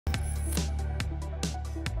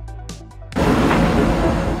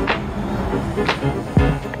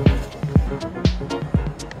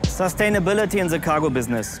Sustainability in the cargo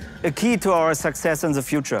business, a key to our success in the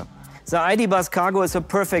future. The ID. Buzz Cargo is a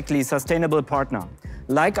perfectly sustainable partner,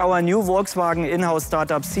 like our new Volkswagen in-house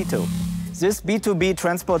startup Cito. This B2B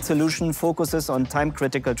transport solution focuses on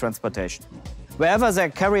time-critical transportation. Wherever their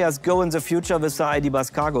carriers go in the future with the ID. Buzz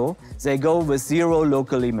Cargo, they go with zero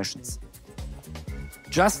local emissions.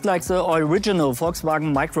 Just like the original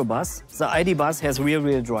Volkswagen microbus, the ID. Buzz has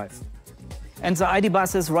rear-wheel drive. And the ID.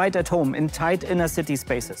 Buzz is right at home in tight inner city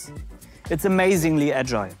spaces. It's amazingly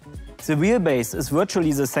agile. The wheelbase is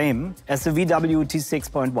virtually the same as the VW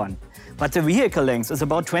T6.1, but the vehicle length is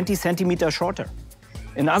about 20 centimeters shorter.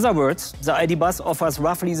 In other words, the ID. Buzz offers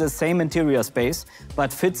roughly the same interior space,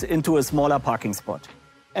 but fits into a smaller parking spot.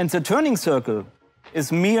 And the turning circle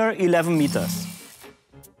is mere 11 meters,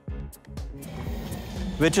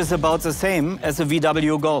 which is about the same as the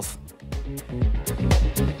VW Golf.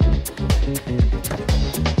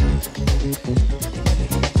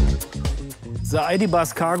 The ID.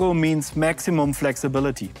 Buzz Cargo means maximum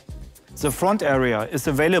flexibility. The front area is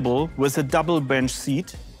available with a double bench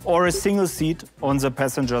seat or a single seat on the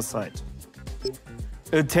passenger side.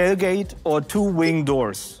 A tailgate or two wing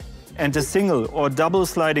doors and a single or double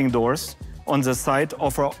sliding doors on the side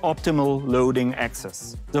offer optimal loading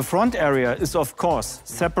access. The front area is of course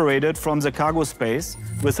separated from the cargo space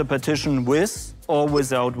with a partition with or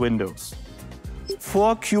without windows.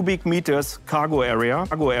 4 cubic meters cargo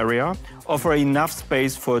area offer enough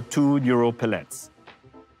space for 2 Euro pallets.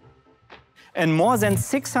 And more than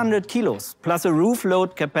 600 kilos plus a roof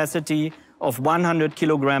load capacity of 100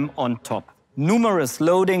 kilograms on top. Numerous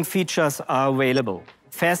loading features are available.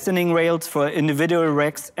 Fastening rails for individual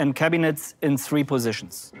racks and cabinets in 3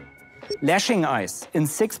 positions. Lashing eyes in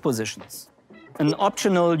 6 positions. An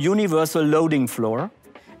optional universal loading floor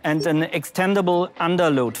and an extendable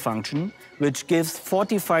underload function which gives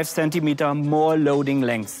 45 centimeter more loading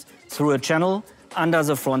length through a channel under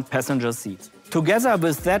the front passenger seat. Together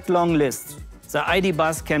with that long list, the ID.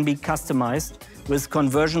 Buzz can be customized with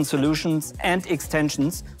conversion solutions and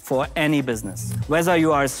extensions for any business. Whether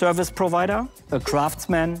you are a service provider, a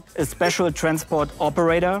craftsman, a special transport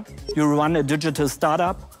operator, you run a digital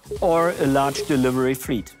startup, or a large delivery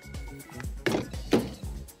fleet.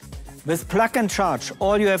 With plug and charge,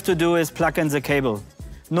 all you have to do is plug in the cable.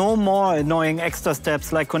 No more annoying extra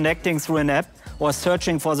steps like connecting through an app or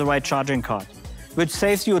searching for the right charging card, which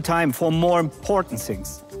saves you time for more important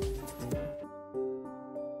things.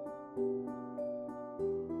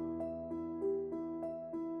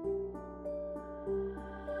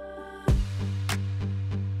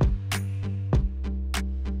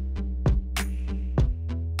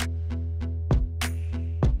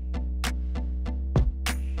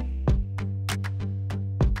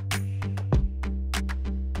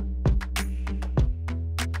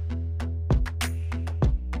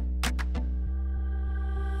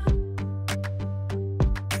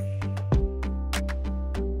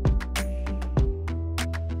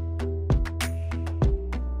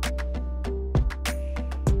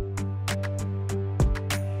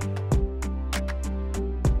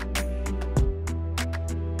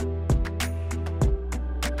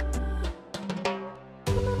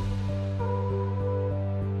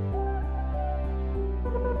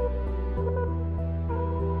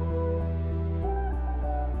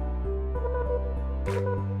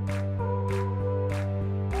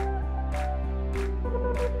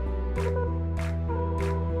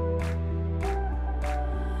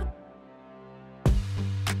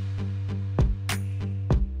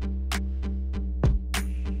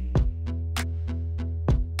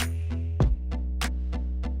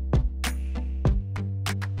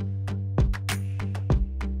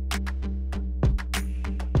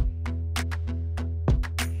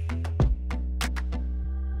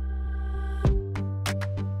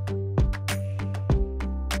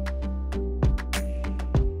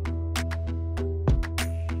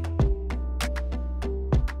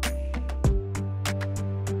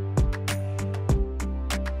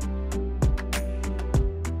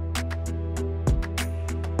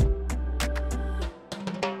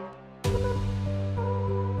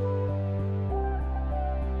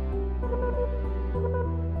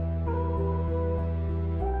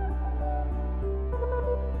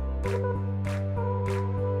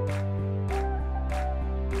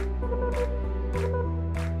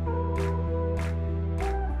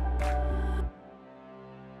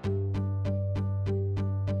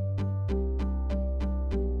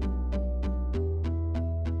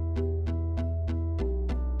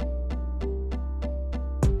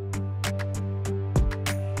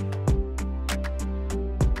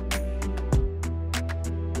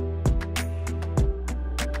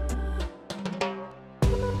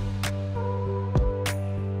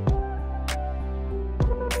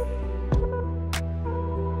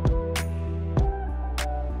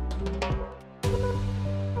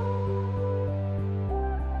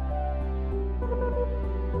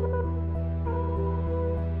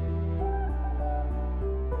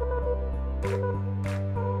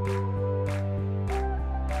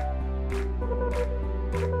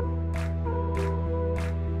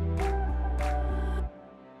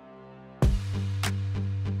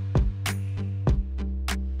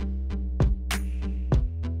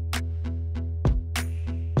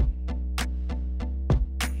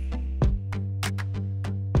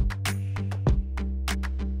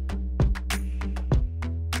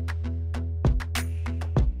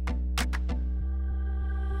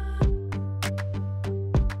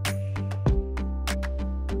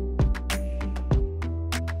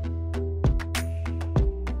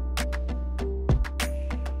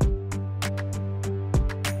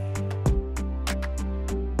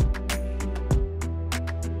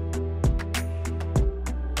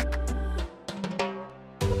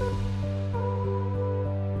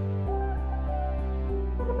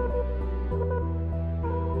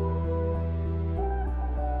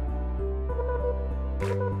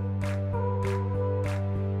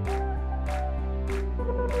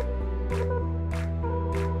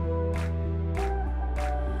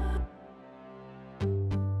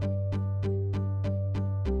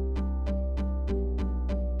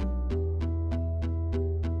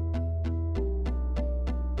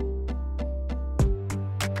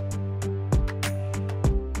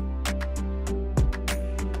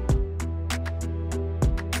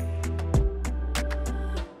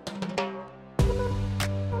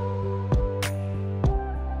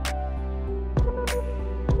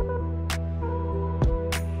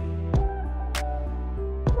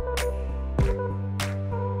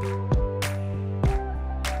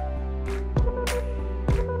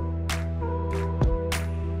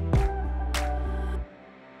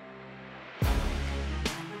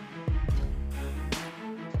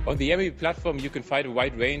 On the ME platform, you can find a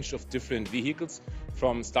wide range of different vehicles,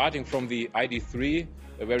 starting from the ID.3,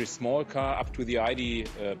 a very small car, up to the ID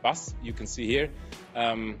bus you can see here.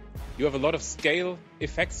 You have a lot of scale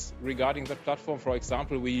effects regarding that platform. For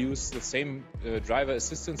example, we use the same driver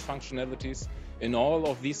assistance functionalities in all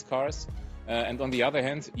of these cars. And on the other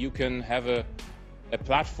hand, you can have a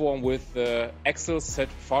platform with axles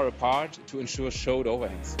set far apart to ensure showed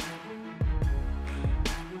overhangs.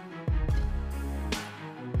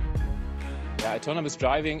 Yeah, autonomous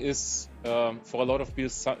driving is for a lot of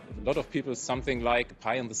people something like a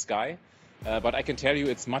pie in the sky, but I can tell you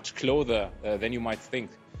it's much closer than you might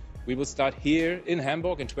think. We will start here in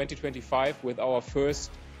Hamburg in 2025 with our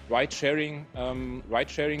first ride-sharing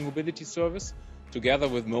mobility service together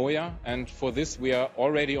with Moja, and for this we are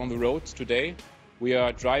already on the road today. We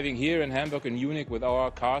are driving here in Hamburg and Munich with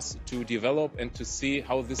our cars to develop and to see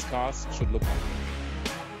how these cars should look like.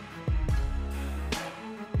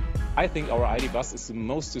 I think our ID bus is the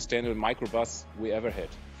most sustainable microbus we ever had.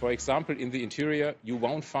 For example, in the interior, you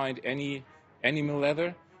won't find any animal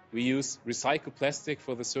leather. We use recycled plastic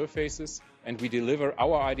for the surfaces, and we deliver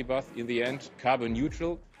our ID bus in the end carbon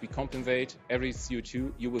neutral. We compensate every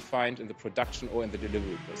CO2 you will find in the production or in the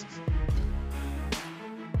delivery process.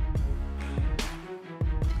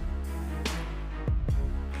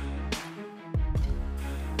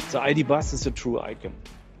 The ID bus is a true icon.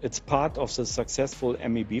 It's part of the successful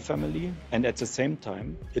MEB family, and at the same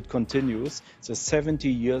time, it continues the 70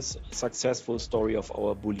 years successful story of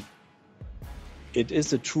our bully. It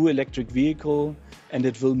is a true electric vehicle, and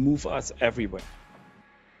it will move us everywhere.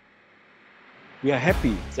 We are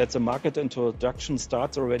happy that the market introduction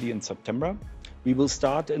starts already in September. We will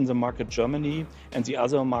start in the market Germany, and the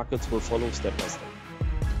other markets will follow step by step.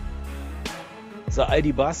 The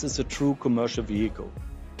ID bus is a true commercial vehicle.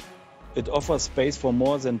 It offers space for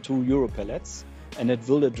more than 2 Euro pallets, and it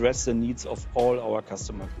will address the needs of all our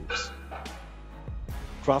customer groups.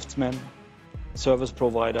 Craftsmen, service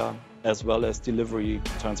provider, as well as delivery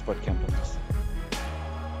transport companies.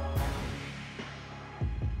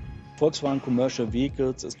 Volkswagen Commercial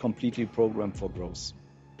Vehicles is completely programmed for growth.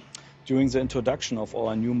 During the introduction of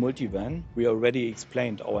our new multivan, we already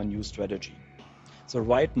explained our new strategy. The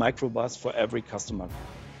right microbus for every customer group.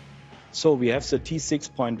 So we have the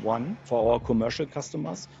T6.1 for our commercial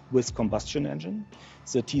customers with combustion engine,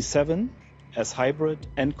 the T7 as hybrid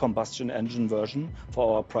and combustion engine version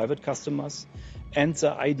for our private customers, and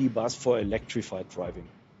the ID bus for electrified driving.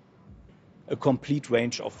 A complete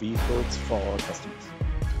range of vehicles for our customers.